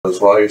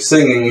While you're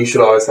singing, you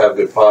should always have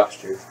good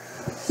posture.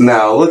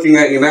 Now, looking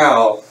at you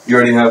now, you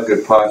already have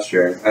good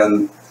posture.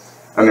 And,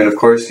 I mean, of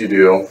course you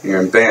do. You're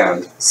in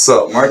band.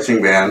 So,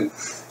 marching band.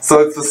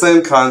 So it's the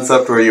same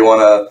concept where you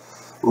want to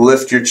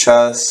lift your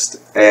chest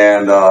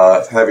and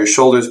have your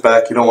shoulders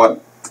back. You don't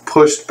want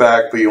pushed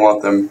back, but you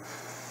want them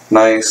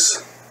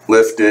nice,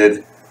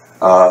 lifted,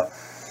 a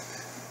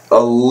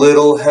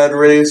little head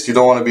raised. You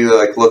don't want to be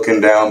like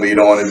looking down, but you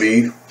don't want to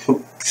be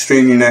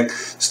straining your neck.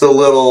 Just a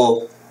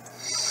little,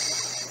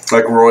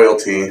 like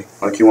royalty.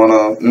 Like you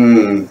want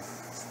to,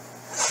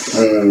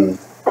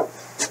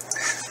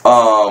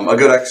 A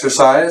good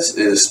exercise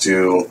is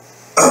to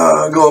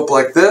go up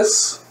like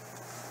this,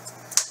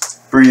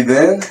 breathe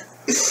in,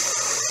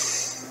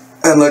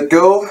 and let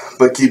go,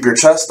 but keep your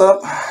chest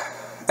up,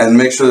 and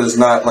make sure there's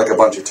not like a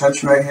bunch of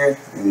tension right here,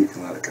 and you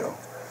can let it go.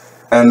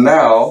 And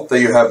now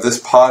that you have this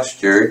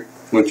posture,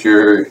 with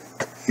your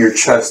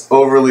chest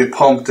overly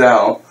pumped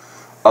out,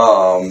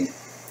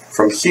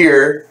 from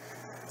here,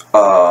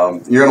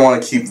 you're going to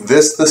want to keep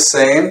this the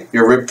same,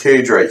 your rib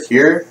cage right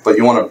here, but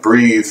you want to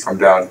breathe from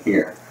down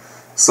here.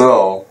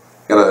 So,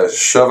 you're going to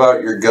shove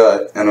out your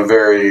gut in a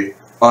very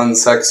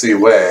unsexy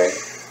way,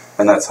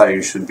 and that's how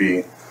you should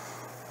be.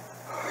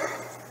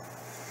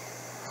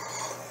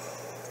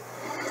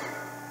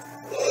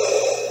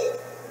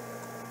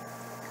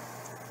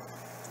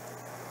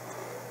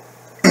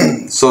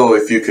 So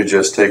if you could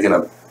just take in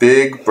a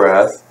big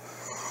breath,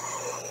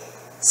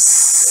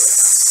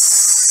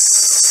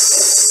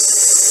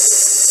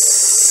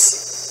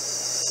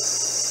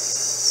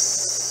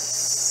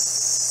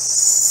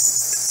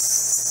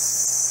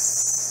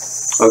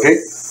 okay,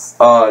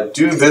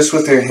 do this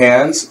with your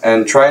hands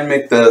and try and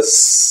make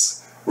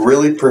this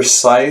really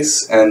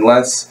precise and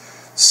less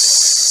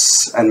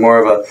and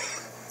more of a.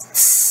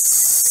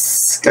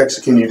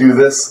 Actually, can you do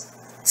this?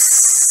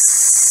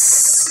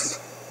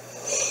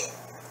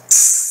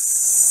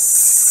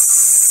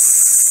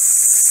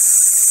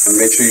 And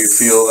make sure you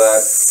feel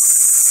that.